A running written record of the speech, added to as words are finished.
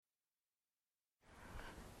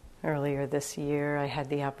Earlier this year, I had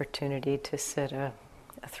the opportunity to sit a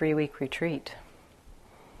 3-week retreat.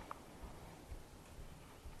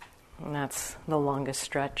 And that's the longest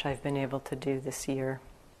stretch I've been able to do this year.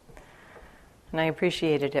 And I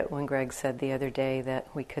appreciated it when Greg said the other day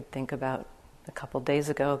that we could think about a couple days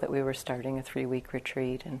ago that we were starting a 3-week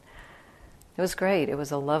retreat. And it was great. It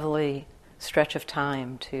was a lovely stretch of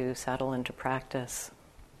time to settle into practice.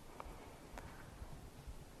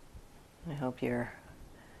 I hope you're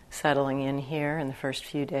settling in here in the first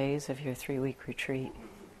few days of your 3-week retreat.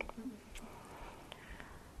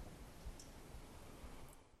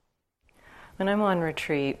 When I'm on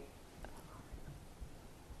retreat,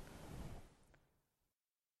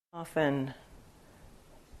 often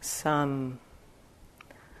some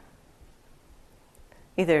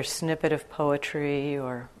either snippet of poetry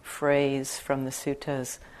or phrase from the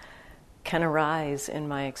suttas can arise in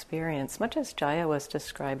my experience, much as Jaya was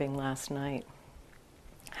describing last night.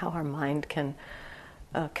 How our mind can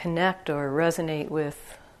connect or resonate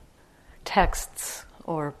with texts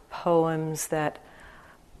or poems that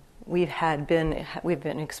we've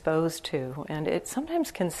been exposed to, and it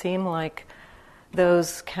sometimes can seem like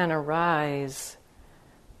those can arise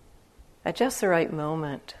at just the right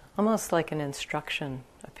moment, almost like an instruction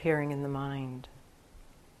appearing in the mind.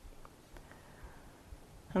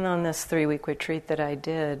 And on this 3-week retreat that I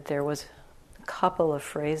did, there was a couple of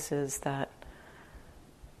phrases that,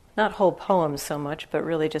 not whole poems so much, but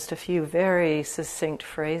really just a few very succinct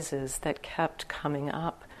phrases that kept coming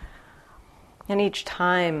up. And each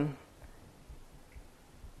time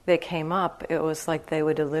they came up, it was like they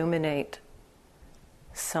would illuminate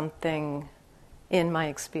something in my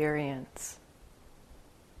experience,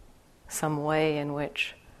 some way in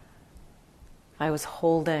which I was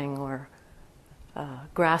holding or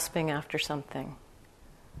grasping after something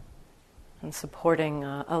and supporting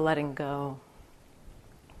a letting go.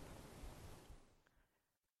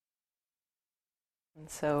 And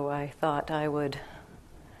so I thought I would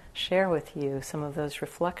share with you some of those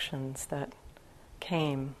reflections that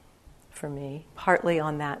came for me, partly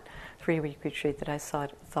on that 3-week retreat that I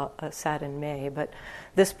sat in May. But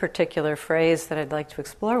this particular phrase that I'd like to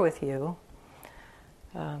explore with you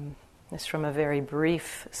is from a very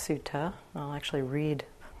brief sutta. I'll actually read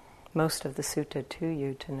most of the sutta to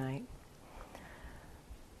you tonight.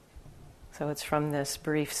 So it's from this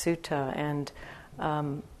brief sutta, and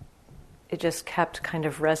it just kept kind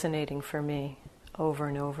of resonating for me over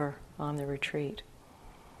and over on the retreat.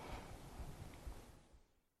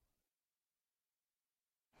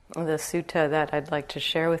 The sutta that I'd like to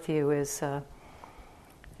share with you is,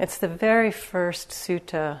 it's the very first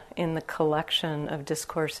sutta in the collection of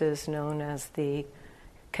discourses known as the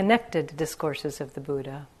Connected Discourses of the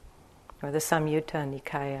Buddha, or the Samyutta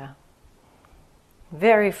Nikaya.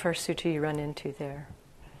 Very first sutta you run into there.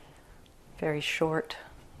 Very short,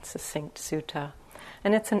 succinct sutta.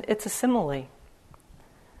 And it's a simile.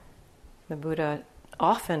 The Buddha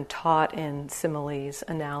often taught in similes,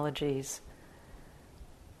 analogies.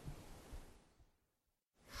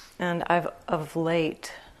 And I've, of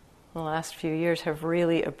late, the last few years, have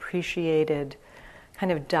really appreciated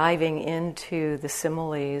kind of diving into the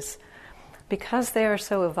similes because they are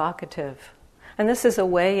so evocative. And this is a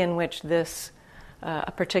way in which this,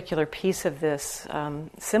 a particular piece of this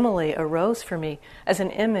simile arose for me as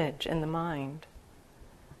an image in the mind.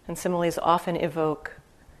 And similes often evoke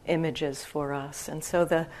images for us. And so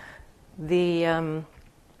the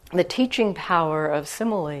teaching power of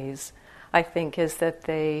similes, I think, is that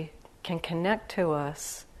they can connect to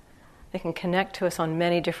us. They can connect to us on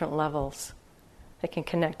many different levels. They can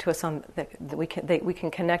connect to us on we can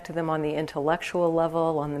connect to them on the intellectual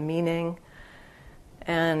level, on the meaning,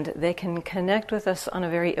 and they can connect with us on a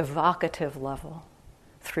very evocative level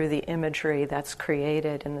through the imagery that's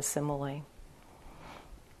created in the simile.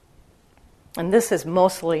 And this is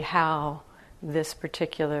mostly how this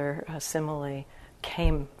particular simile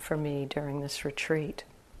came for me during this retreat.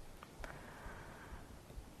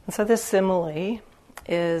 And so this simile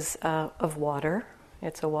is of water.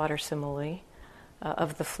 It's a water simile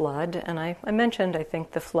of the flood. And I mentioned, I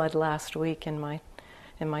think, the flood last week in my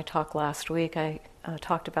talk last week. I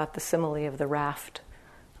talked about the simile of the raft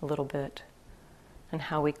a little bit and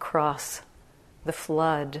how we cross the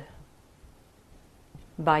flood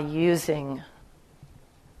by using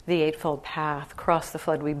the Eightfold Path. Cross the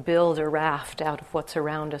flood. We build a raft out of what's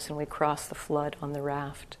around us and we cross the flood on the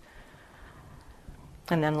raft.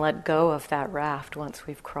 And then let go of that raft once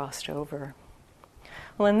we've crossed over.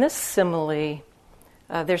 Well, in this simile,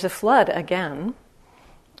 there's a flood again,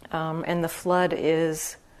 and the flood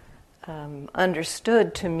is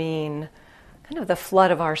understood to mean kind of the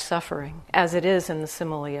flood of our suffering, as it is in the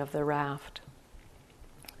simile of the raft.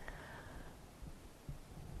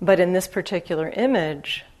 But in this particular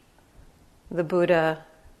image, the Buddha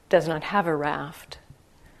does not have a raft.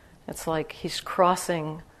 It's like he's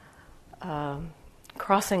crossing a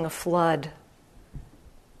flood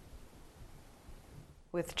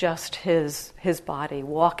with just his body,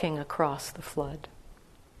 walking across the flood.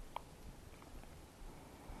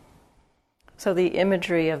 So the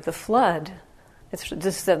imagery of the flood,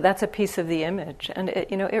 that's a piece of the image, and it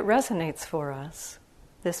resonates for us,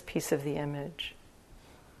 this piece of the image.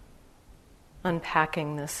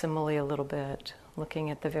 Unpacking the simile a little bit,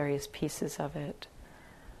 looking at the various pieces of it.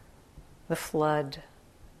 The flood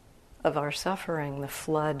of our suffering, the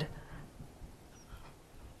flood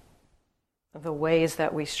of the ways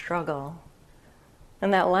that we struggle.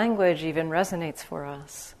 And that language even resonates for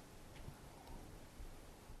us.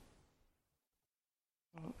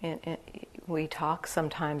 We talk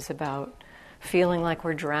sometimes about feeling like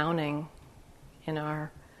we're drowning in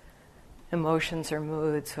our emotions or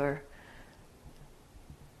moods, or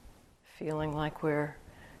feeling like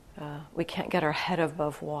we can't get our head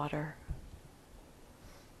above water.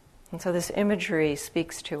 And so this imagery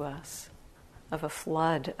speaks to us of a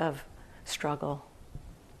flood of struggle.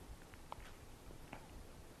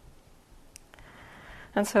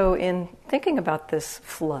 And so in thinking about this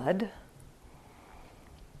flood,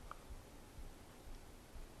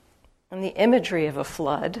 and the imagery of a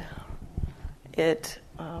flood, it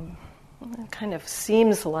kind of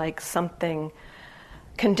seems like something,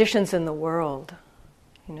 conditions in the world.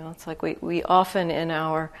 It's like we often in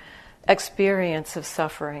our experience of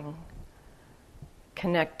suffering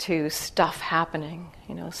connect to stuff happening.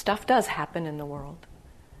 Stuff does happen in the world.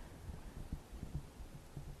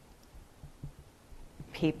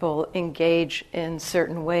 People engage in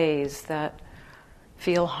certain ways that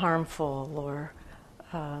feel harmful, or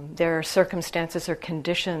there are circumstances or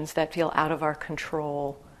conditions that feel out of our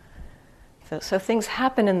control. So things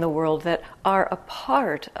happen in the world that are a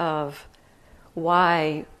part of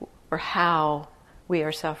why or how we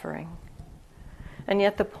are suffering. And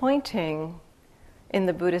yet the pointing in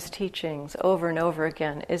the Buddhist teachings over and over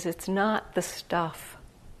again is it's not the stuff.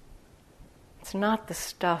 It's not the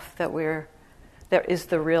stuff that is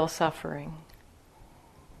the real suffering.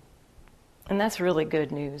 And that's really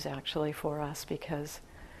good news actually for us, because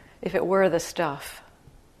if it were the stuff,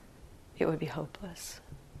 it would be hopeless.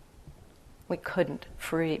 We couldn't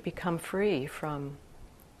become free from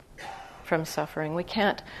suffering. We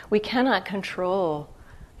cannot control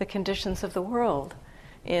the conditions of the world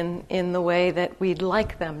in the way that we'd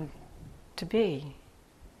like them to be.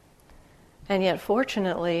 And yet,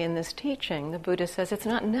 fortunately, in this teaching, the Buddha says it's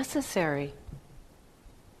not necessary.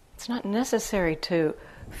 It's not necessary to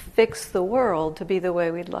fix the world to be the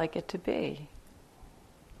way we'd like it to be.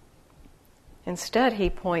 Instead, he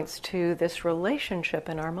points to this relationship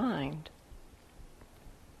in our mind.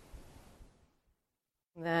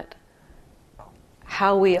 That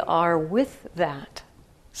how we are with that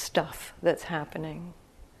stuff that's happening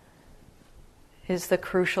is the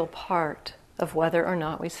crucial part of whether or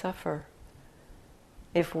not we suffer.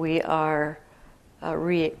 If we are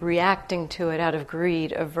reacting to it out of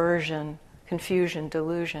greed, aversion, confusion,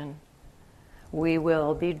 delusion, we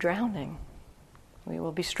will be drowning. We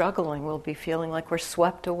will be struggling. We'll be feeling like we're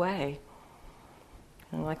swept away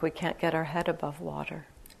and like we can't get our head above water.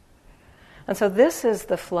 And so this is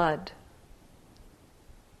the flood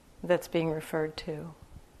that's being referred to.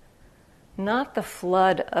 Not the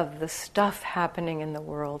flood of the stuff happening in the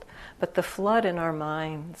world, but the flood in our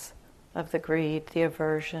minds of the greed, the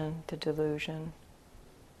aversion, the delusion.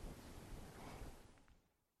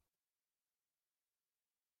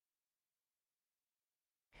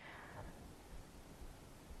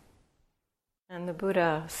 And the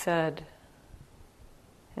Buddha said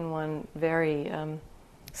in one very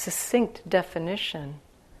succinct definition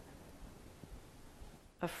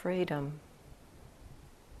of freedom,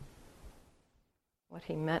 what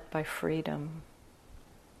he meant by freedom.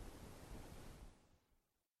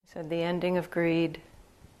 He said, the ending of greed,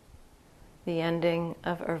 the ending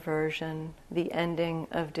of aversion, the ending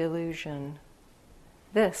of delusion.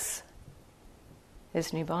 This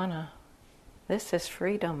is Nibbana. This is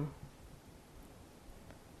freedom.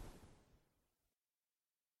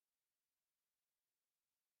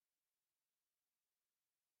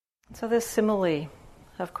 So this simile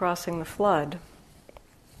of crossing the flood,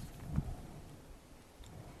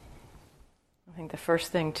 I think the first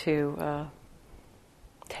thing to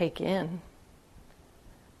take in,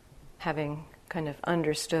 having kind of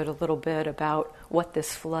understood a little bit about what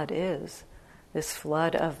this flood is, this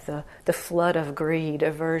flood of the flood of greed,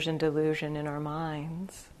 aversion, delusion in our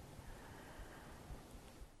minds,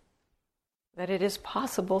 that it is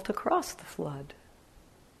possible to cross the flood.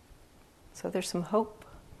 So there's some hope.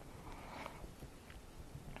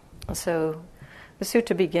 So the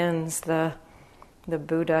sutta begins, the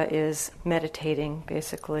Buddha is meditating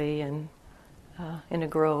basically in a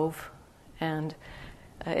grove, and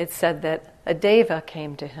it's said that a deva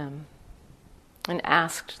came to him and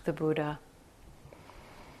asked the Buddha,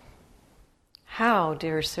 "How,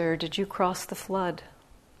 dear sir, did you cross the flood?"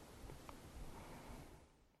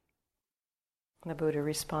 The Buddha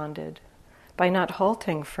responded, "By not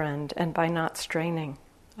halting, friend, and by not straining,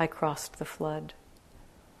 I crossed the flood."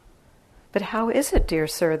 "But how is it, dear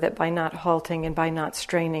sir, that by not halting and by not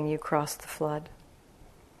straining you crossed the flood?"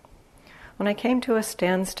 "When I came to a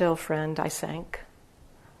standstill, friend, I sank.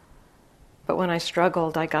 But when I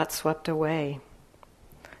struggled, I got swept away.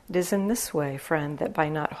 It is in this way, friend, that by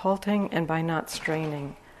not halting and by not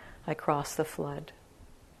straining, I cross the flood."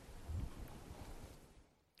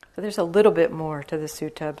 So there's a little bit more to the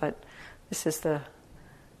sutta, but this is the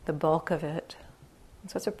bulk of it.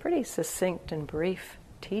 So it's a pretty succinct and brief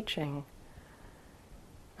teaching.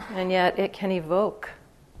 And yet it can evoke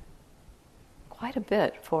quite a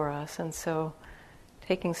bit for us. And so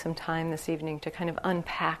taking some time this evening to kind of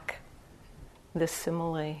unpack this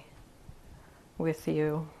simile with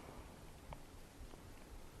you.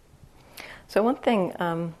 So one thing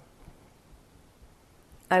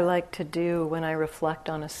I like to do when I reflect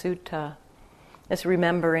on a sutta is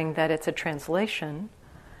remembering that it's a translation.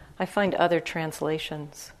 I find other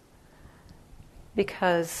translations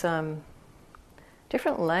because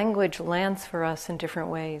different language lands for us in different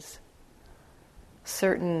ways.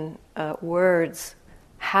 Certain words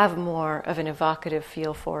have more of an evocative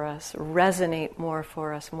feel for us, resonate more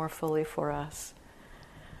for us, more fully for us.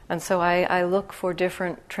 And so I look for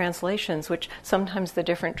different translations, which sometimes the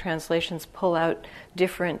different translations pull out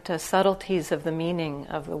different subtleties of the meaning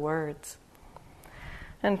of the words.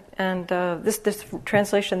 And this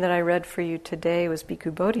translation that I read for you today was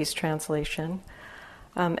Bhikkhu Bodhi's translation.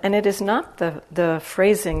 And it is not the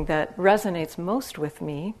phrasing that resonates most with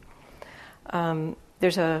me.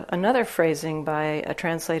 There's another phrasing by a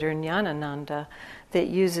translator, Jnanananda, that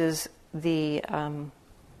uses the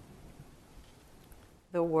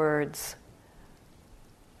words,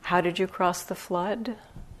 "How did you cross the flood?"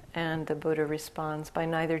 And the Buddha responds, "By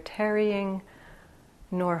neither tarrying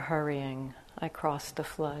nor hurrying, I crossed the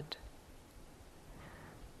flood."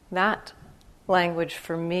 That language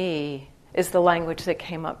for me is the language that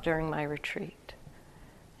came up during my retreat.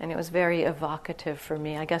 And it was very evocative for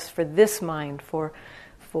me, I guess, for this mind, for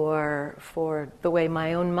the way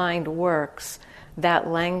my own mind works. That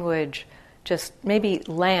language just maybe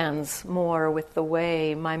lands more with the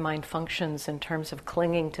way my mind functions in terms of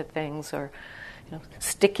clinging to things or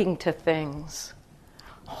sticking to things,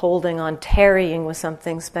 holding on, tarrying with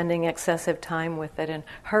something, spending excessive time with it, and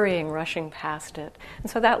hurrying, rushing past it. And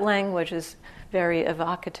so that language is very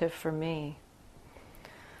evocative for me.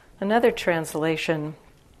 Another translation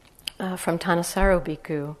from Thanissaro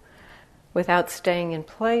Bhikkhu, "Without staying in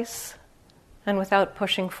place and without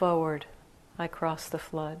pushing forward, I crossed the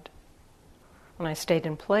flood. When I stayed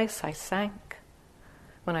in place, I sank.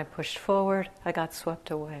 When I pushed forward, I got swept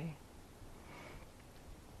away."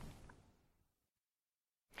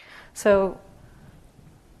 So,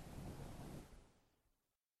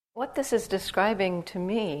 what this is describing to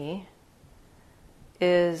me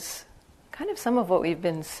is kind of some of what we've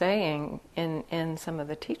been saying in some of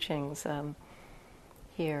the teachings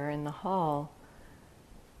here in the hall.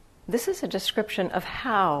 This is a description of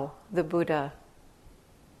how the Buddha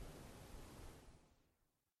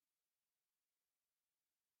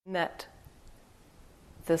met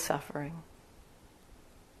the suffering.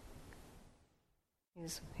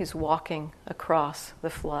 He's walking across the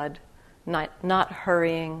flood, not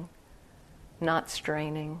hurrying, not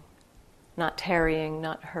straining, not tarrying,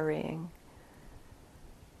 not hurrying.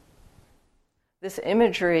 This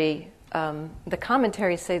imagery, the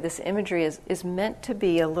commentaries say this imagery is meant to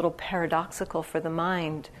be a little paradoxical for the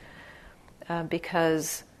mind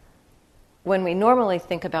because when we normally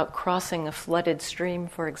think about crossing a flooded stream,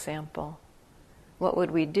 for example, what would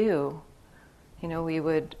we do? We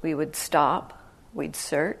would stop, we'd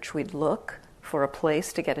search, we'd look for a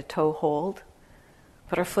place to get a toe hold,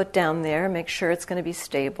 put our foot down there, make sure it's going to be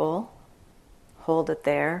stable, hold it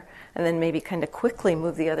there, and then maybe kind of quickly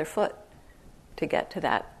move the other foot to get to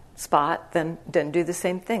that spot, then do the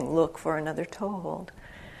same thing, look for another toehold.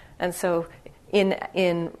 And so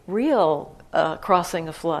in real crossing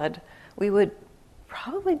a flood, we would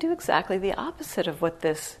probably do exactly the opposite of what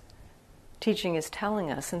this teaching is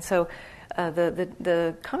telling us. And so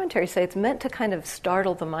the commentaries say it's meant to kind of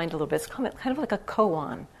startle the mind a little bit. It's kind of like a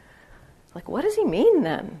koan. Like, what does he mean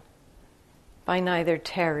then? By neither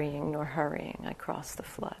tarrying nor hurrying, I cross the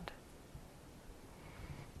flood.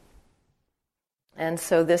 And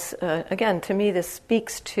so this, again, to me, this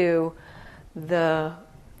speaks to the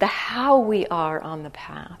how we are on the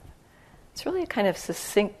path. It's really a kind of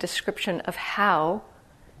succinct description of how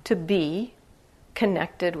to be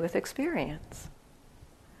connected with experience.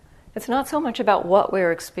 It's not so much about what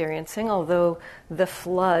we're experiencing, although the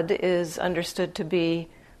flood is understood to be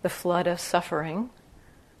the flood of suffering.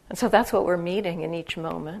 And so that's what we're meeting in each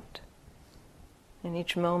moment. In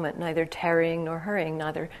each moment, neither tarrying nor hurrying,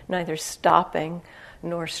 neither stopping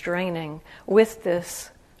nor straining with this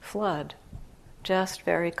flood, just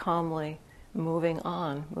very calmly moving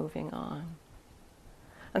on.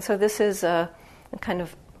 And so this is a kind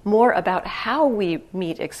of more about how we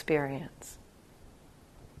meet experience.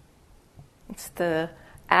 It's the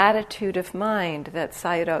attitude of mind that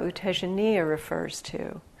Sayadaw Utejaniya refers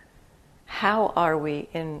to. How are we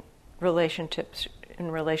in relationship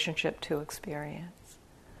to experience?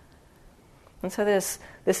 And so this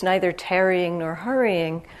neither tarrying nor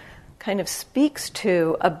hurrying kind of speaks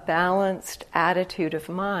to a balanced attitude of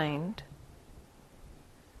mind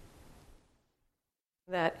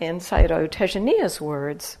that, in Sayadaw Utejaniya's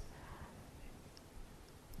words,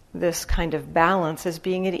 this kind of balance is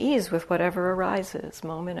being at ease with whatever arises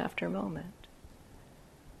moment after moment.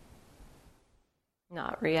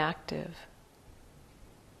 Not reactive.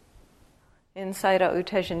 In Sayadaw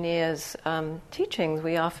Utejaniya's teachings,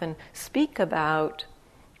 we often speak about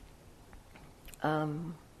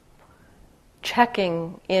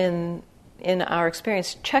checking in our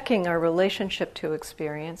experience, checking our relationship to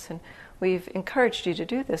experience, and we've encouraged you to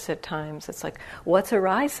do this at times. It's like, what's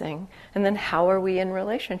arising, and then how are we in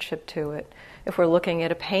relationship to it? If we're looking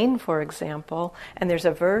at a pain, for example, and there's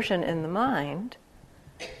aversion in the mind,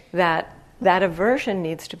 that aversion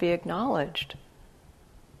needs to be acknowledged.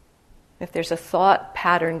 If there's a thought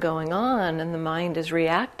pattern going on and the mind is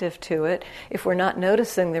reactive to it, if we're not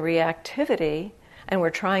noticing the reactivity and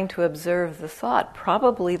we're trying to observe the thought,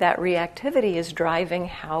 probably that reactivity is driving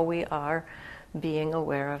how we are being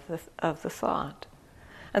aware of the thought.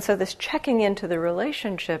 And so this checking into the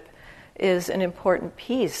relationship is an important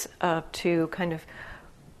piece to kind of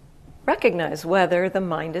recognize whether the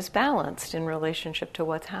mind is balanced in relationship to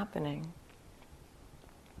what's happening.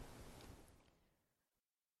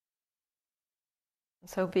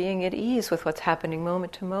 So being at ease with what's happening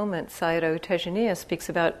moment to moment, Sayadaw Utejaniya speaks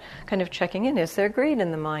about kind of checking in. Is there greed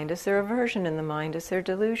in the mind? Is there aversion in the mind? Is there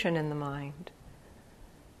delusion in the mind?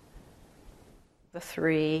 The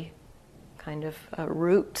three kind of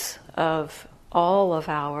roots of all of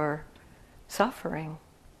our suffering.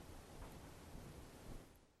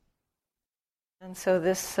 And so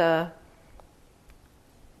this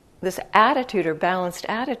attitude or balanced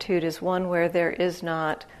attitude is one where there is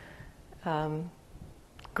not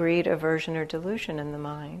greed, aversion, or delusion in the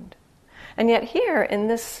mind. And yet here in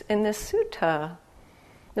this sutta,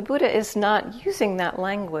 the Buddha is not using that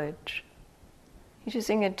language. He's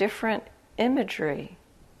using a different imagery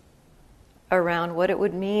around what it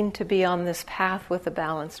would mean to be on this path with a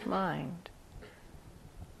balanced mind.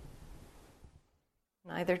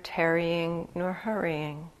 Neither tarrying nor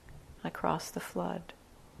hurrying, I cross the flood.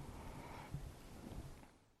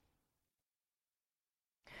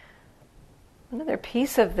 Another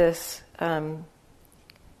piece of this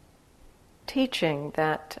teaching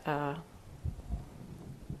that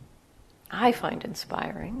I find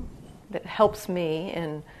inspiring, that helps me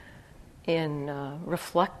in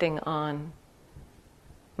reflecting on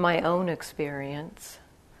my own experience,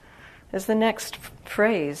 is the next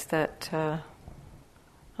phrase that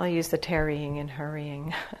I'll use the tarrying and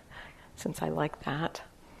hurrying, since I like that.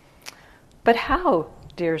 But how,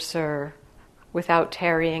 dear sir, without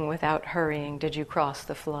tarrying, without hurrying, did you cross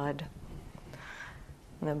the flood?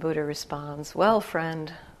 And the Buddha responds, well,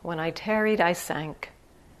 friend, when I tarried, I sank,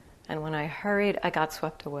 and when I hurried, I got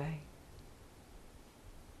swept away.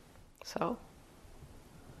 So,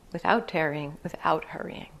 without tarrying, without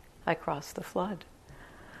hurrying, I crossed the flood.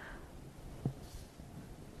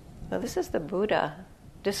 Now, this is the Buddha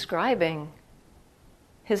describing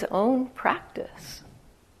his own practice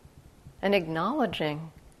and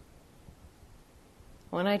acknowledging,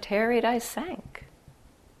 when I tarried, I sank.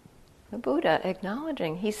 The Buddha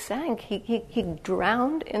acknowledging he sank, he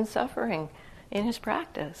drowned in suffering in his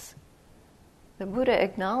practice. The Buddha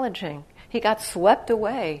acknowledging he got swept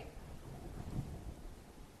away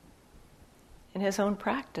in his own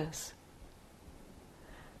practice.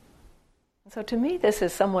 So to me, this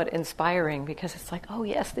is somewhat inspiring because it's like, oh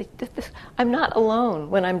yes, I'm not alone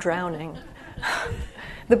when I'm drowning.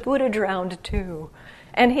 The Buddha drowned too.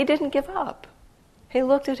 And he didn't give up. He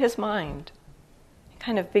looked at his mind. He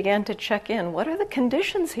kind of began to check in. What are the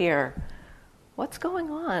conditions here? What's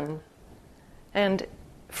going on? And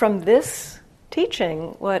from this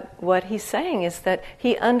teaching, what he's saying is that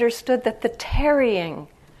he understood that the tarrying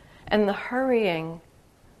and the hurrying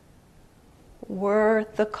were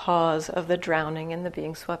the cause of the drowning and the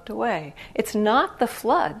being swept away. It's not the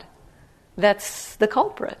flood that's the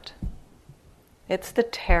culprit. It's the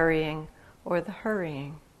tarrying or the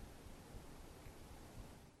hurrying.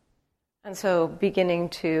 And so beginning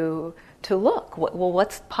to look, well,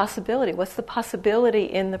 what's the possibility? What's the possibility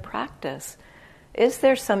in the practice? Is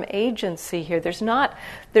there some agency here? There's not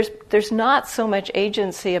so much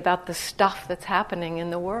agency about the stuff that's happening in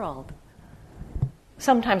the world.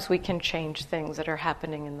 Sometimes we can change things that are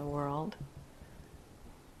happening in the world.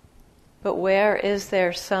 But where is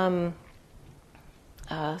there some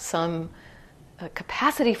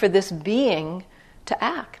capacity for this being to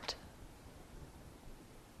act?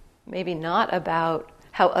 Maybe not about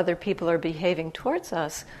how other people are behaving towards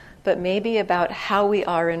us, but maybe about how we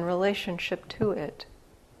are in relationship to it.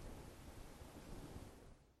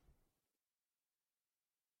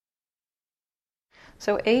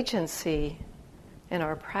 So agency in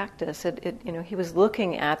our practice, he was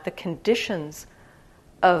looking at the conditions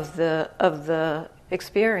of the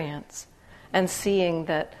experience and seeing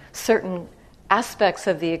that certain aspects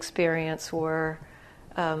of the experience were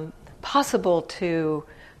possible to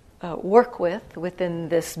work within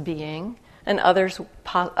this being, and other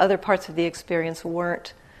parts of the experience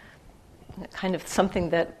weren't, kind of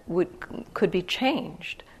something that could be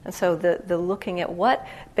changed. And so the looking at what,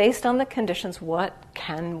 based on the conditions, what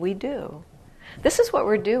can we do? This is what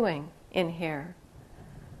we're doing in here.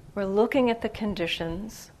 We're looking at the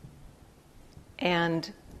conditions and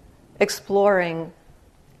exploring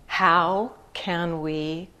how can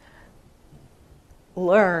we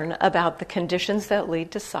learn about the conditions that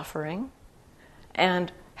lead to suffering,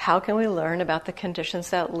 and how can we learn about the conditions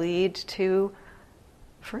that lead to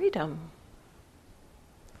freedom.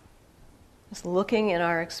 Just looking in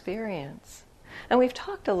our experience. And we've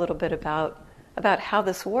talked a little bit about how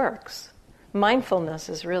this works. Mindfulness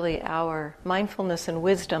is really our mindfulness and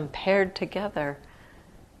wisdom paired together.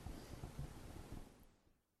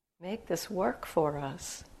 Make this work for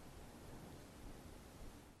us.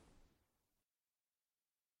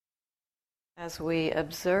 As we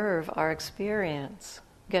observe our experience,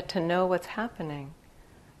 get to know what's happening.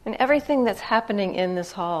 And everything that's happening in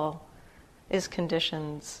this hall is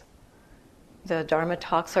conditions. The Dharma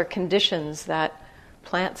talks are conditions that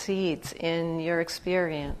plant seeds in your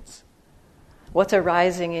experience. What's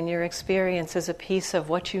arising in your experience is a piece of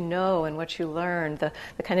what you know and what you learn. The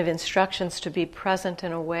kind of instructions to be present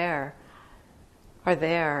and aware are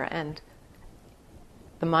there, and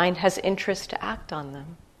the mind has interest to act on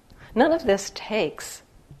them. None of this takes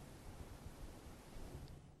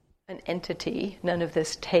an entity. None of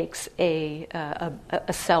this takes a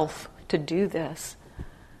self to do this.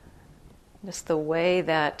 Just the way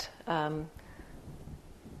that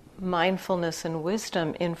mindfulness and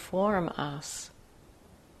wisdom inform us.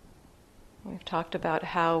 We've talked about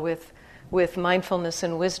how with mindfulness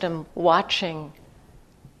and wisdom, watching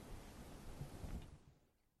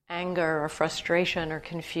anger or frustration or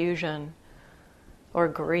confusion or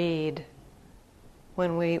greed,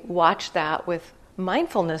 when we watch that with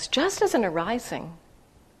mindfulness just as an arising,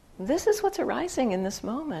 this is what's arising in this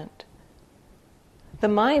moment. The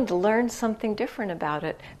mind learns something different about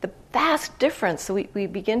it. The vast difference, so we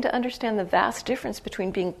begin to understand the vast difference between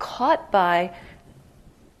being caught by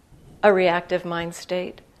a reactive mind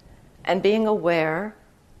state and being aware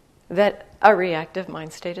that a reactive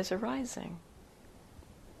mind state is arising.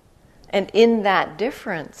 And in that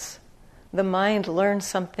difference, the mind learns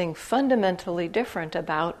something fundamentally different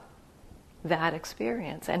about that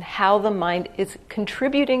experience and how the mind is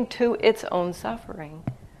contributing to its own suffering.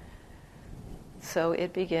 So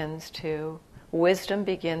wisdom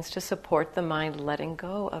begins to support the mind letting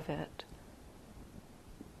go of it.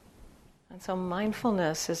 And so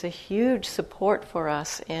mindfulness is a huge support for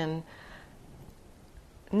us in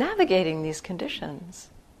navigating these conditions.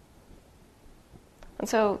 And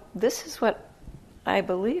so this is what I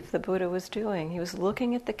believe the Buddha was doing. He was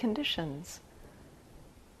looking at the conditions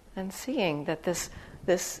and seeing that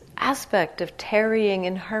this aspect of tarrying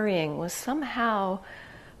and hurrying was somehow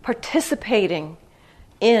participating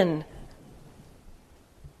in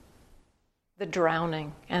the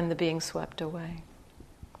drowning and the being swept away.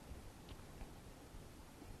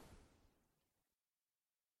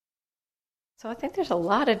 So I think there's a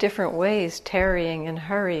lot of different ways tarrying and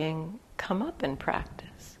hurrying come up in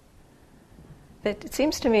practice. But it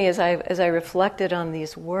seems to me as I reflected on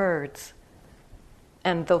these words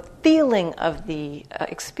and the feeling of the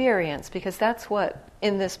experience, because that's what,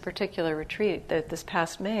 in this particular retreat, this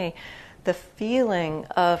past May, the feeling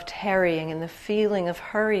of tarrying and the feeling of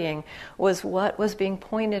hurrying was what was being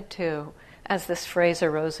pointed to as this phrase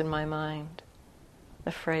arose in my mind.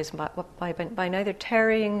 The phrase, by neither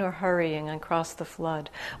tarrying nor hurrying across the flood.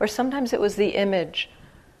 Or sometimes it was the image,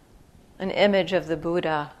 an image of the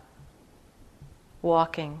Buddha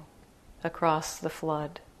walking across the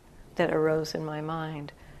flood that arose in my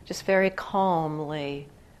mind. Just very calmly,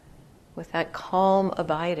 with that calm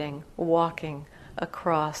abiding, walking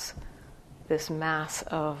across this mass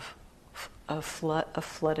of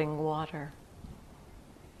flooding water.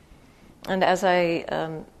 And as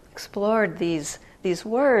I explored these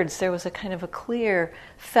words, there was a kind of a clear,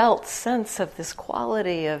 felt sense of this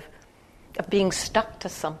quality of being stuck to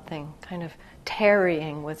something, kind of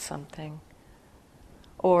tarrying with something.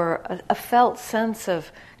 Or a felt sense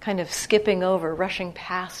of kind of skipping over, rushing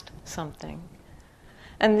past something.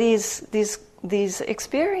 And these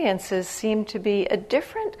experiences seem to be a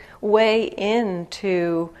different way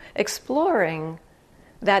into exploring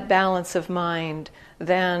that balance of mind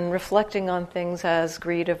than reflecting on things as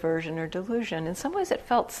greed, aversion, or delusion. In some ways it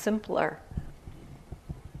felt simpler.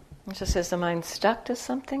 It just is the mind stuck to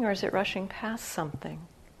something, or is it rushing past something?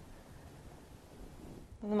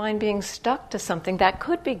 The mind being stuck to something, that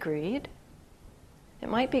could be greed. It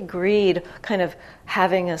might be greed kind of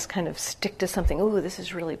having us kind of stick to something. Ooh, this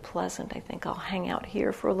is really pleasant. I think I'll hang out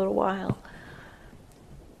here for a little while.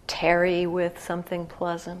 Tarry with something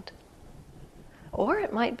pleasant. Or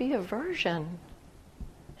it might be aversion.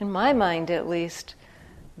 In my mind, at least,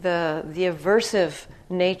 the aversive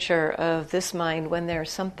nature of this mind, when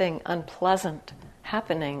there's something unpleasant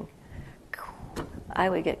happening, I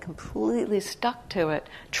would get completely stuck to it,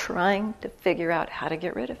 trying to figure out how to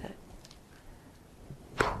get rid of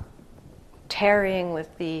it. Tarrying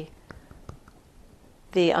with the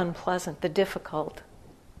unpleasant, the difficult,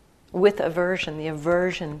 with aversion, the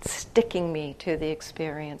aversion sticking me to the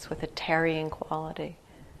experience with a tarrying quality.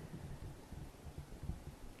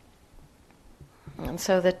 And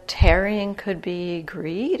so the tarrying could be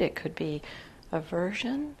greed, it could be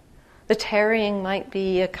aversion. The tarrying might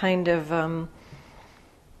be a kind of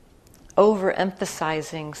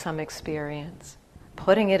overemphasizing some experience,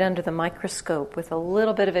 putting it under the microscope with a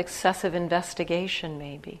little bit of excessive investigation,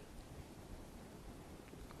 maybe.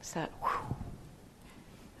 Is that, whew.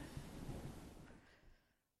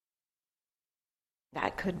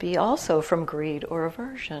 That could be also from greed or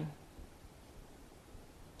aversion.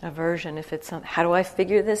 Aversion, if it's how do I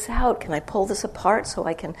figure this out? Can I pull this apart so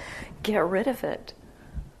I can get rid of it?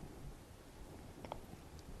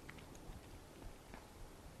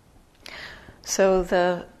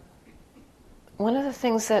 So one of the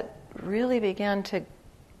things that really began to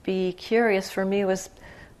be curious for me was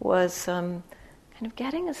kind of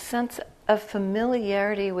getting a sense of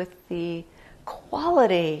familiarity with the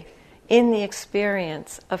quality in the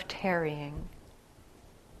experience of tarrying.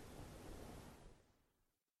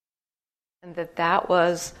 And that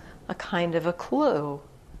was a kind of a clue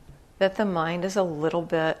that the mind is a little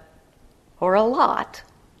bit or a lot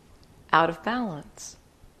out of balance.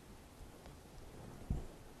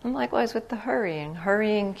 And likewise with the hurrying.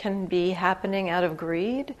 Hurrying can be happening out of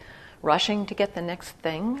greed, rushing to get the next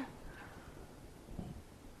thing,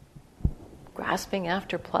 grasping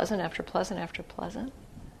after pleasant, after pleasant, after pleasant.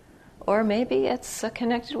 Or maybe it's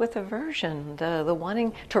connected with aversion, the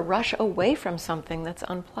wanting to rush away from something that's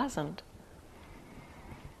unpleasant.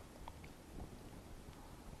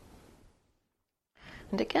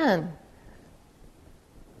 And again,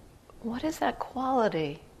 what is that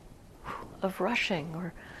quality of rushing?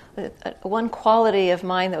 Or one quality of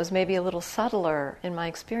mine that was maybe a little subtler in my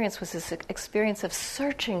experience was this experience of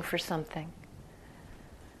searching for something.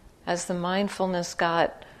 As the mindfulness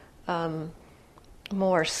got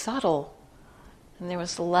more subtle and there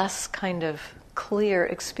was less kind of clear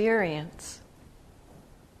experience,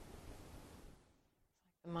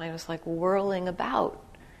 the mind was like whirling about.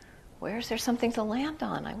 Where is there something to land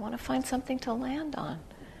on? I want to find something to land on.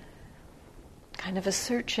 Kind of a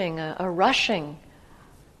searching, a rushing.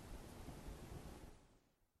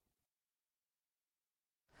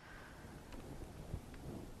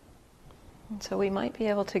 And so we might be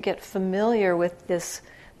able to get familiar with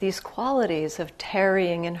these qualities of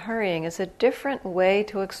tarrying and hurrying as a different way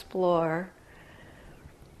to explore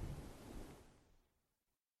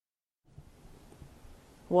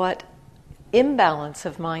what imbalance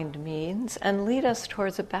of mind means and lead us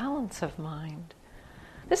towards a balance of mind.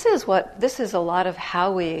 This is a lot of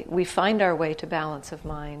how we find our way to balance of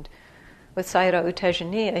mind. With Sayadaw U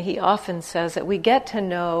Tejaniya, he often says that we get to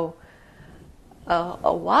know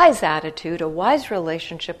a wise attitude, a wise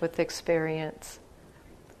relationship with experience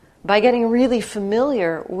by getting really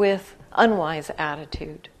familiar with unwise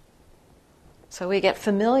attitude. So we get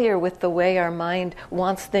familiar with the way our mind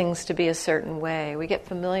wants things to be a certain way. We get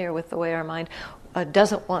familiar with the way our mind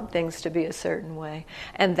doesn't want things to be a certain way.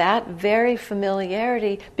 And that very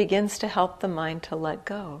familiarity begins to help the mind to let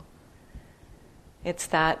go. It's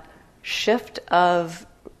that shift of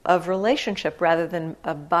relationship rather than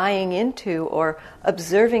buying into or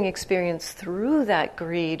observing experience through that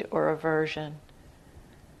greed or aversion.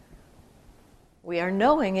 We are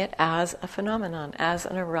knowing it as a phenomenon, as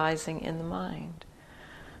an arising in the mind.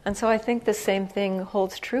 And so I think the same thing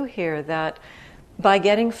holds true here, that by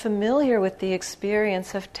getting familiar with the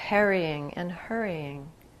experience of tarrying and hurrying,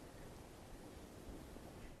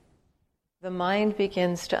 the mind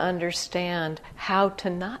begins to understand how to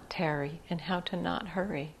not tarry and how to not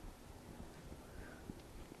hurry.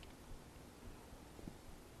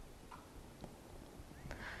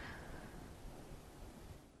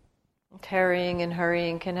 Tarrying and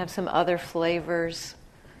hurrying can have some other flavors,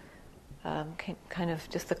 kind of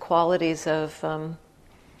just the qualities of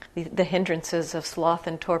the hindrances of sloth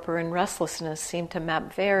and torpor and restlessness seem to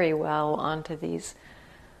map very well onto these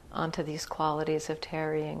qualities of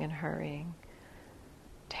tarrying and hurrying.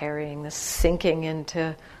 Tarrying, the sinking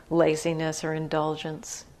into laziness or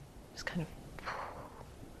indulgence, just kind of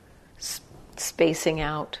spacing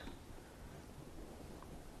out,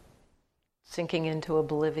 sinking into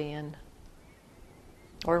oblivion.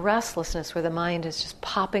 Or restlessness, where the mind is just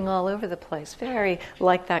popping all over the place, very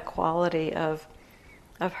like that quality of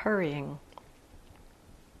hurrying.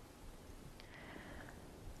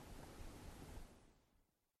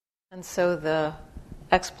 And so the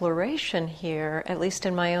exploration here, at least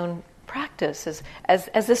in my own practice, is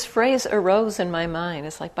as this phrase arose in my mind,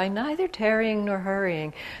 it's like by neither tarrying nor hurrying.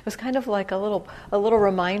 It was kind of like a little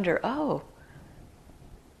reminder. Oh,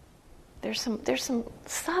 there's some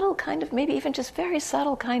subtle kind of, maybe even just very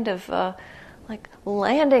subtle kind of like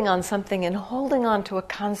landing on something and holding on to a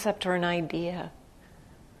concept or an idea.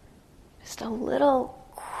 Just a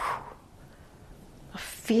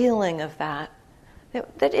feeling of that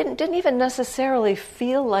didn't even necessarily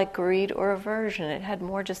feel like greed or aversion. It had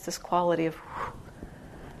more just this quality of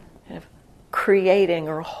kind of creating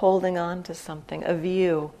or holding on to something, a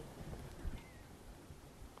view.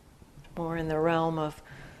 More in the realm of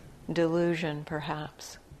delusion,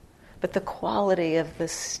 perhaps. But the quality of the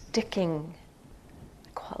sticking,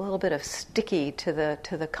 a little bit of sticky to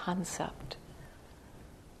the concept.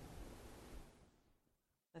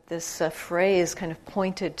 That this phrase kind of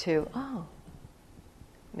pointed to, oh,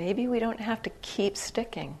 maybe we don't have to keep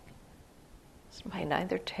sticking. It's by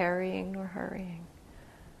neither tarrying nor hurrying.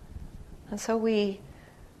 And so we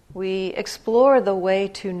explore the way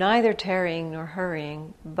to neither tarrying nor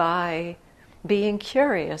hurrying by being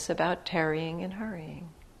curious about tarrying and hurrying.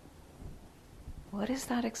 What is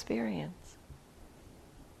that experience?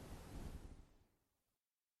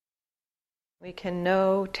 We can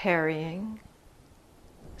know tarrying,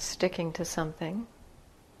 sticking to something,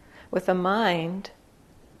 with a mind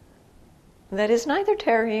that is neither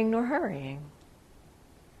tarrying nor hurrying.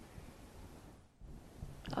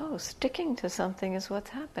 Oh, sticking to something is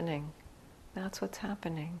what's happening. That's what's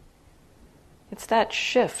happening. It's that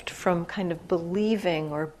shift from kind of believing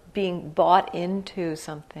or being bought into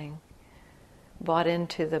something, bought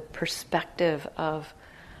into the perspective of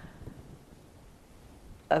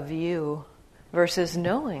a view, versus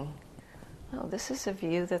knowing, oh, this is a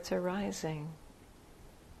view that's arising.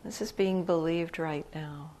 This is being believed right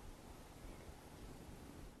now.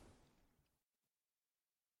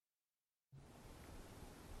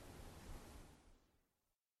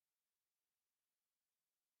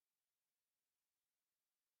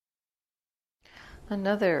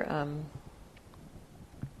 Another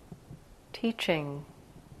teaching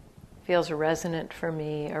feels resonant for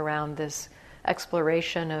me around this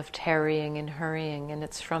exploration of tarrying and hurrying, and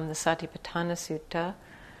it's from the Satipatthana Sutta,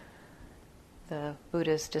 the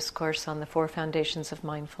Buddha's discourse on the four foundations of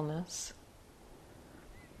mindfulness.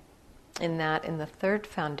 In the third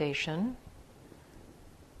foundation,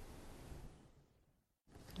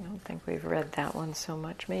 I don't think we've read that one so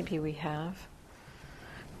much, maybe we have.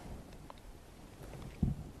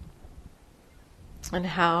 And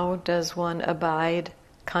how does one abide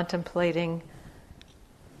contemplating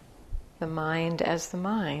the mind as the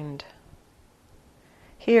mind?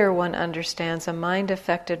 Here one understands a mind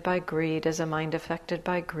affected by greed as a mind affected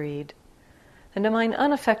by greed, and a mind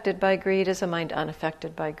unaffected by greed as a mind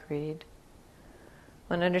unaffected by greed.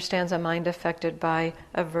 One understands a mind affected by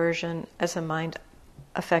aversion as a mind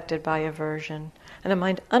affected by aversion, and a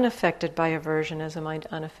mind unaffected by aversion as a mind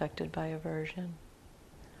unaffected by aversion.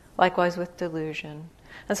 Likewise with delusion.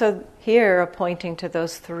 And so here, pointing to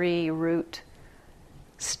those three root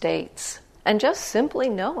states, and just simply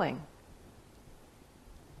knowing,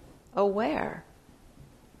 aware.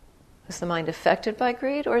 Is the mind affected by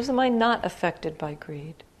greed, or is the mind not affected by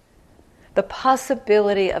greed? The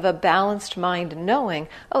possibility of a balanced mind knowing,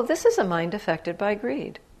 oh, this is a mind affected by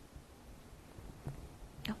greed.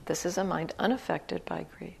 Oh, this is a mind unaffected by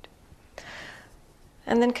greed.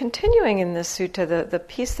 And then continuing in this sutta, the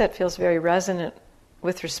piece that feels very resonant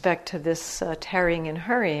with respect to this tarrying and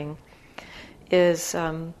hurrying is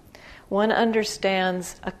one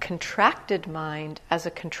understands a contracted mind as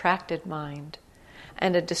a contracted mind,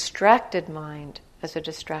 and a distracted mind as a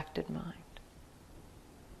distracted mind.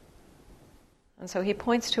 And so he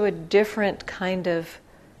points to a different kind of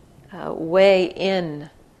way in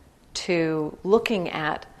to looking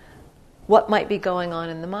at what might be going on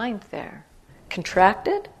in the mind there.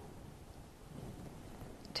 Contracted,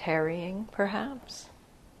 tarrying perhaps,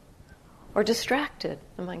 or distracted,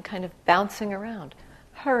 the mind kind of bouncing around,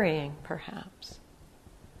 hurrying perhaps.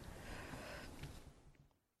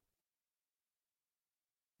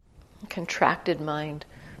 Contracted mind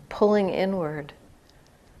pulling inward,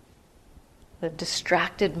 the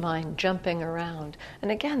distracted mind jumping around.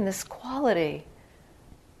 And again, this quality,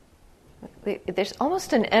 there's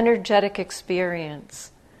almost an energetic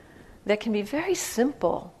experience that can be very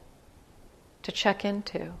simple to check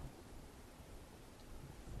into.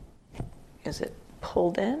 Is it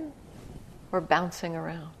pulled in or bouncing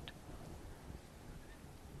around?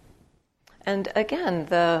 And again,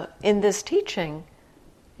 in this teaching,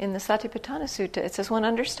 in the Satipatthana Sutta, it says one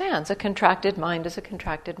understands a contracted mind is a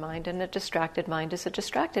contracted mind, and a distracted mind is a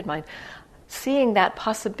distracted mind. Seeing that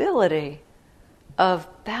possibility of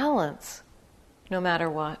balance, no matter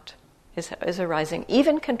what, is arising.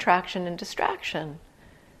 Even contraction and distraction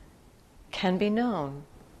can be known.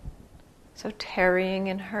 So tarrying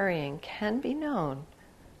and hurrying can be known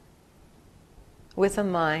with a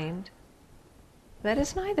mind that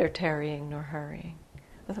is neither tarrying nor hurrying,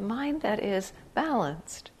 with a mind that is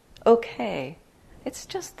balanced, okay. It's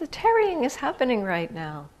just the tarrying is happening right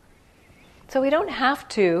now. So we don't have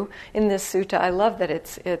to, in this sutta, I love that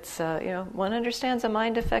it's one understands a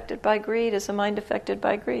mind affected by greed as a mind affected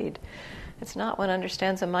by greed. It's not one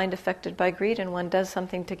understands a mind affected by greed and one does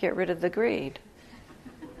something to get rid of the greed.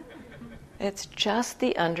 It's just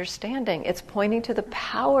the understanding. It's pointing to the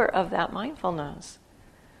power of that mindfulness.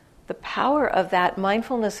 The power of that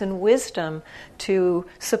mindfulness and wisdom to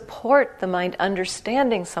support the mind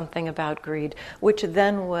understanding something about greed, which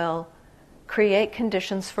then will create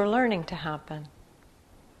conditions for learning to happen.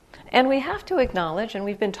 And we have to acknowledge, and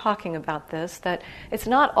we've been talking about this, that it's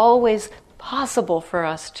not always possible for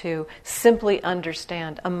us to simply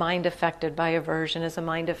understand a mind affected by aversion as a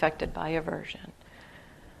mind affected by aversion,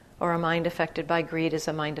 or a mind affected by greed as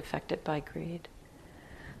a mind affected by greed.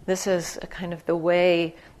 This is a kind of the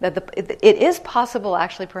way that it is possible,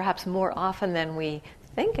 actually, perhaps more often than we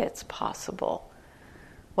think it's possible.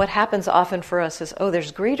 What happens often for us is, oh,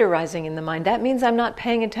 there's greed arising in the mind. That means I'm not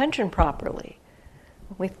paying attention properly.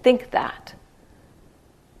 We think that.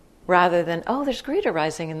 Rather than, oh, there's greed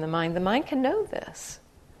arising in the mind. The mind can know this.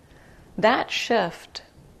 That shift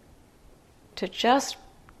to just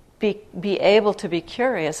be able to be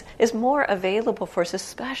curious is more available for us,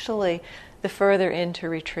 especially the further into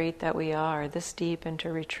retreat that we are, this deep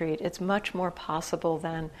into retreat. It's much more possible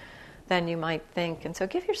than you might think. And so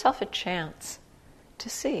give yourself a chance to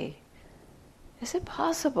see, is it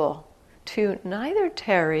possible to neither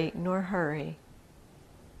tarry nor hurry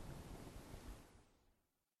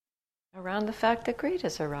around the fact that greed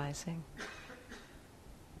is arising?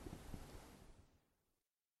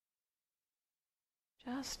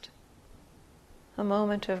 Just a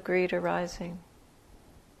moment of greed arising.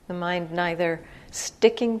 The mind neither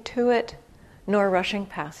sticking to it nor rushing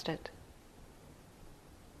past it.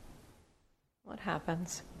 What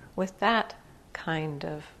happens with that kind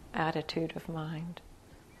of attitude of mind?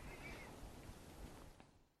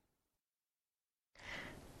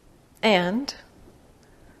 And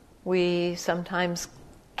we sometimes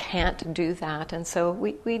can't do that, and so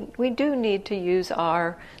we do need to use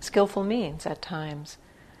our skillful means at times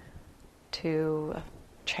to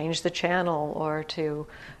change the channel or to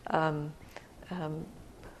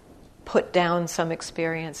put down some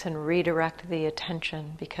experience and redirect the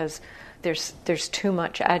attention, because there's too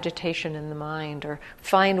much agitation in the mind, or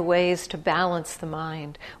find ways to balance the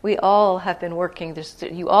mind. We all have been working this.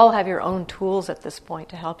 You all have your own tools at this point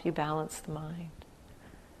to help you balance the mind.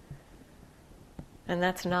 And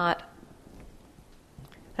that's not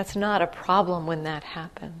a problem when that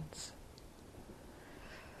happens.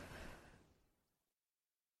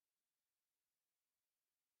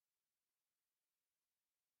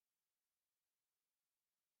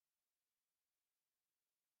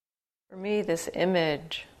 For me, this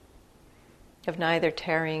image of neither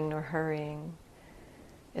tarrying nor hurrying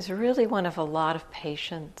is really one of a lot of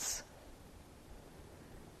patience.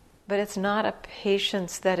 But it's not a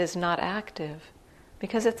patience that is not active,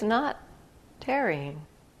 because it's not tarrying.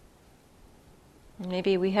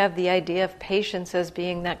 Maybe we have the idea of patience as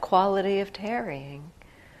being that quality of tarrying,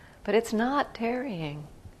 but it's not tarrying.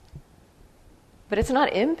 But it's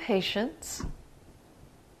not impatience.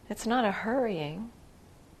 It's not a hurrying.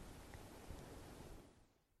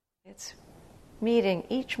 It's meeting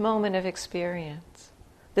each moment of experience,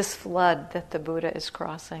 this flood that the Buddha is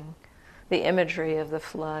crossing, the imagery of the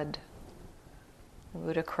flood, the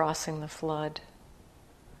Buddha crossing the flood.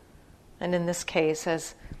 And in this case,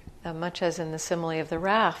 as much as in the simile of the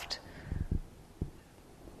raft,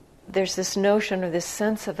 there's this notion or this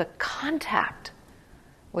sense of a contact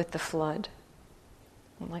with the flood.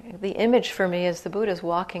 Like the image for me is the Buddha's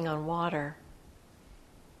walking on water,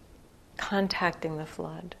 contacting the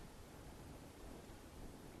flood.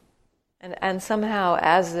 And somehow,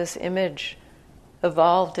 as this image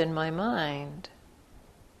evolved in my mind,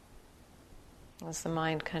 as the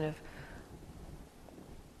mind kind of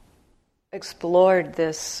explored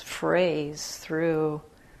this phrase through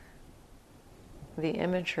the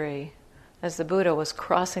imagery, as the Buddha was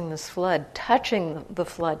crossing this flood, touching the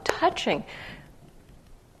flood, touching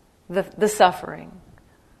the suffering.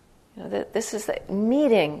 You know, this is the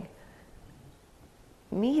meeting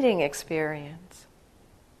experience.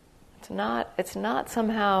 It's not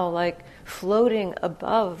somehow like floating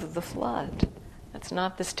above the flood. That's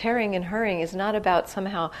not, this tarrying and hurrying is not about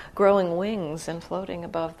somehow growing wings and floating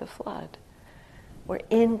above the flood. We're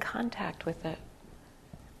in contact with it,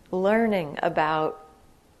 learning about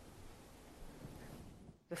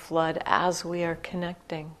the flood as we are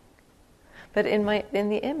connecting. But in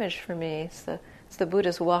the image for me, it's the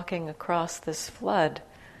Buddha's walking across this flood.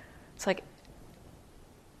 It's like,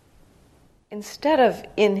 instead of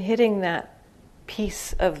in hitting that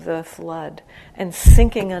piece of the flood and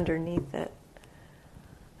sinking underneath it,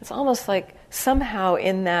 it's almost like somehow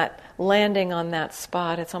in that landing on that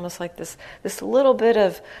spot, it's almost like this little bit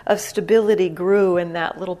of stability grew in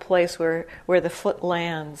that little place where the foot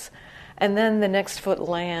lands. And then the next foot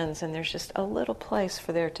lands, and there's just a little place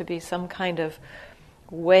for there to be some kind of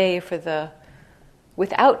way for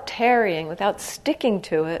without tarrying, without sticking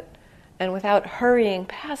to it, and without hurrying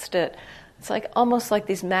past it. It's like almost like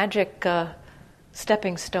these magic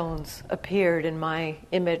stepping stones appeared in my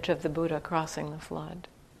image of the Buddha crossing the flood.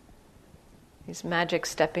 These magic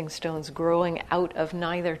stepping stones growing out of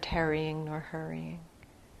neither tarrying nor hurrying.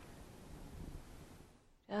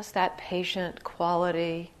 Just that patient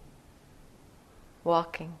quality,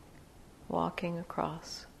 walking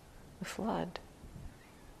across the flood.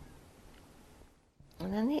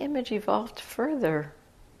 And then the image evolved further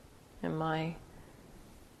in my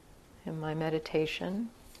meditation.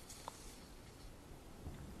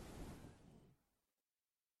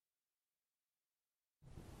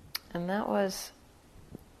 And that was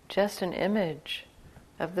just an image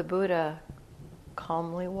of the Buddha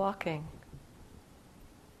calmly walking.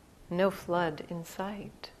 No flood in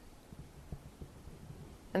sight.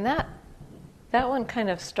 And that one kind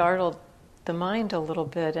of startled the mind a little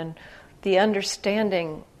bit, and the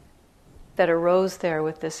understanding that arose there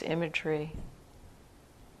with this imagery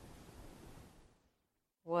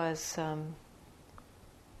was kind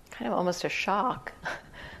of almost a shock.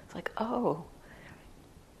 It's like, oh,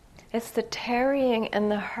 it's the tarrying and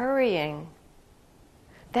the hurrying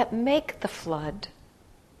that make the flood.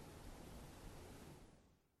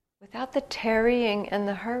 Without the tarrying and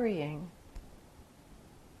the hurrying,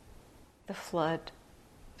 the flood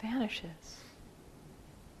vanishes.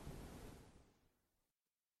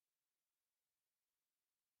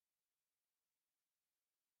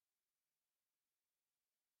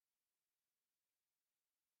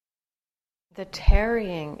 The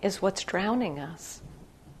tarrying is what's drowning us.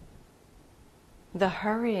 The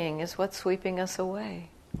hurrying is what's sweeping us away.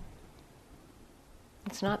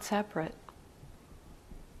 It's not separate.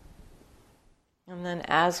 And then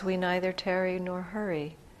as we neither tarry nor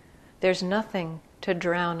hurry, there's nothing to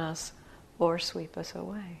drown us or sweep us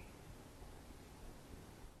away.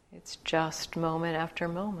 It's just moment after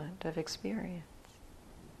moment of experience.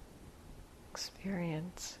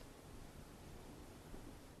 Experience.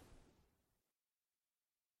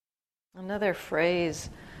 Another phrase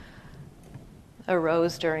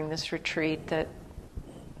arose during this retreat that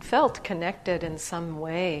felt connected in some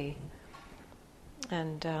way.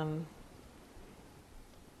 And I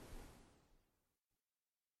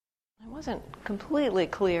wasn't completely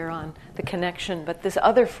clear on the connection, but this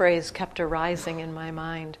other phrase kept arising in my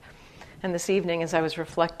mind. And this evening, as I was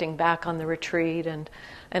reflecting back on the retreat and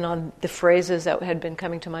on the phrases that had been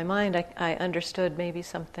coming to my mind, I understood maybe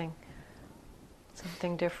something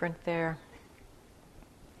different there.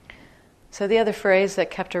 So the other phrase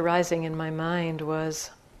that kept arising in my mind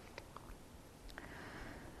was,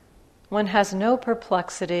 one has no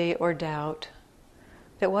perplexity or doubt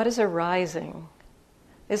that what is arising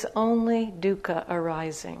is only dukkha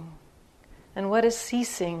arising, and what is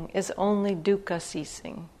ceasing is only dukkha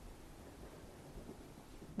ceasing.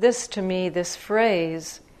 This, to me, this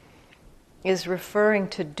phrase is referring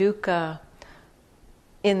to dukkha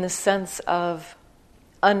in the sense of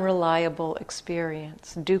unreliable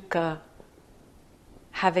experience. Dukkha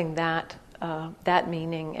having that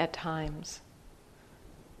meaning at times.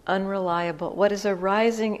 Unreliable. What is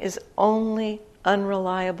arising is only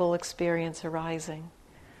unreliable experience arising.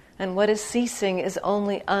 And what is ceasing is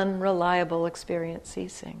only unreliable experience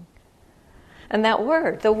ceasing. And that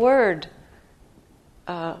word, the word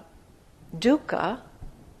dukkha,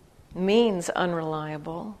 means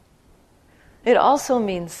unreliable. It also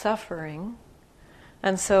means suffering.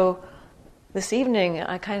 And so this evening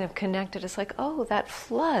I kind of connected, it's like, oh, that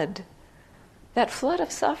flood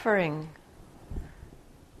of suffering.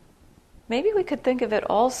 Maybe we could think of it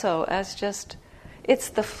also as just, it's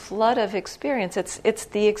the flood of experience. It's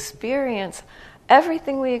the experience.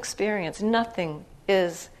 Everything we experience, nothing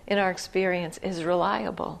is, in our experience, is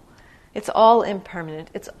reliable. It's all impermanent.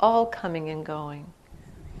 It's all coming and going.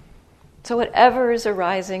 So whatever is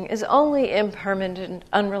arising is only impermanent,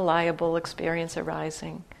 unreliable experience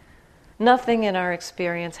arising. Nothing in our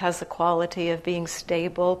experience has the quality of being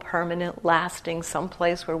stable, permanent, lasting,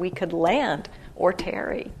 someplace where we could land or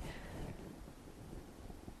tarry.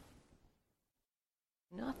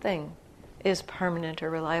 Nothing is permanent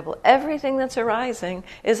or reliable. Everything that's arising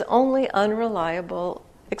is only unreliable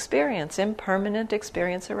experience, impermanent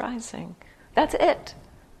experience arising. That's it.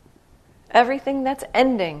 Everything that's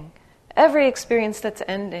ending, every experience that's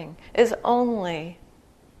ending is only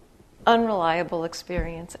unreliable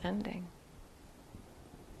experience ending.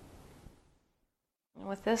 And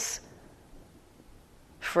with this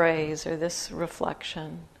phrase or this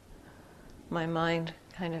reflection, my mind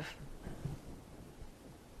kind of,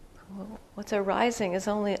 what's arising is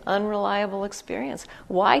only unreliable experience.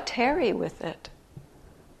 Why tarry with it?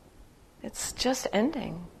 It's just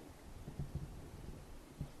ending.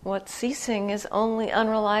 What's ceasing is only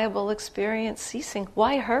unreliable experience ceasing.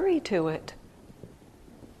 Why hurry to it?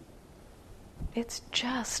 It's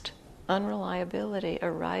just unreliability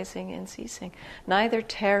arising and ceasing. Neither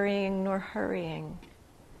tarrying nor hurrying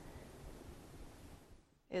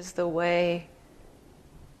is the way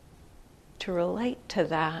to relate to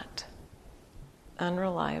that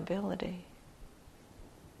unreliability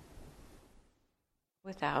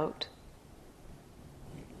without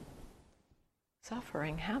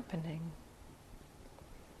suffering happening.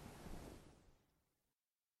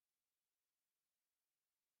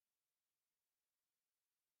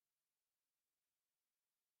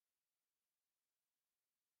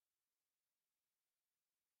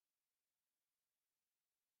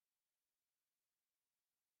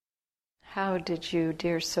 How did you,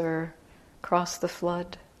 dear sir, cross the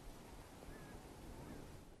flood?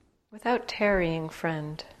 Without tarrying,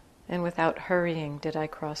 friend, and without hurrying did I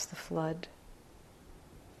cross the flood.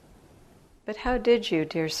 But how did you,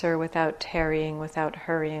 dear sir, without tarrying, without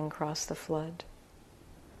hurrying, cross the flood?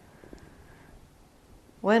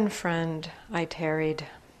 When, friend, I tarried,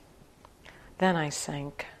 then I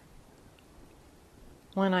sank.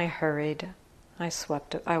 When I hurried, I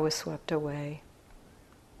was swept away.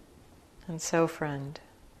 And so, friend,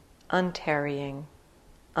 untarrying,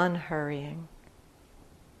 unhurrying,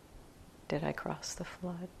 did I cross the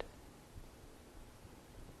flood.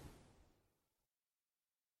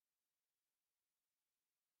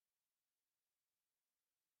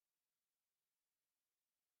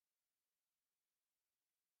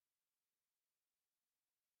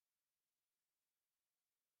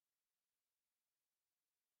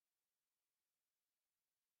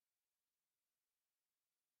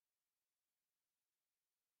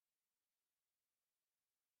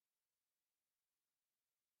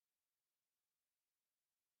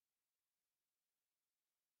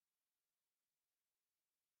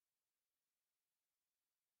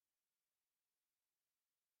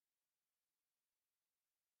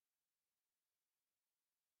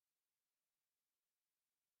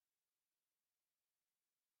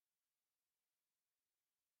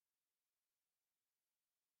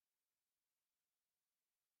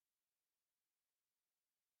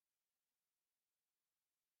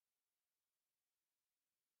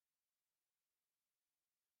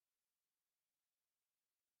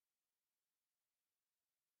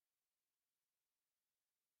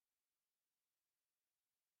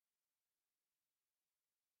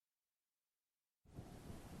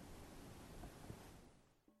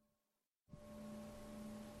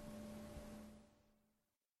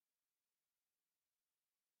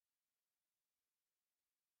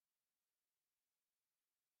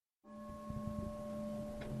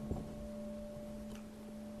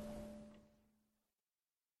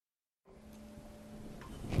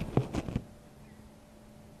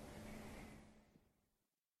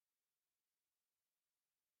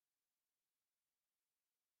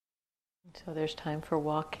 So there's time for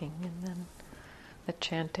walking and then the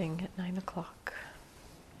chanting at 9:00.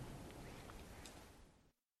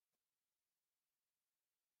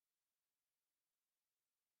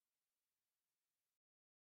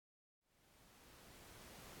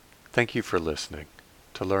 Thank you for listening.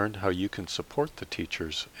 To learn how you can support the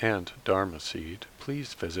teachers and Dharma Seed,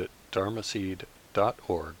 please visit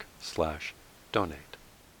dharmaseed.org/donate.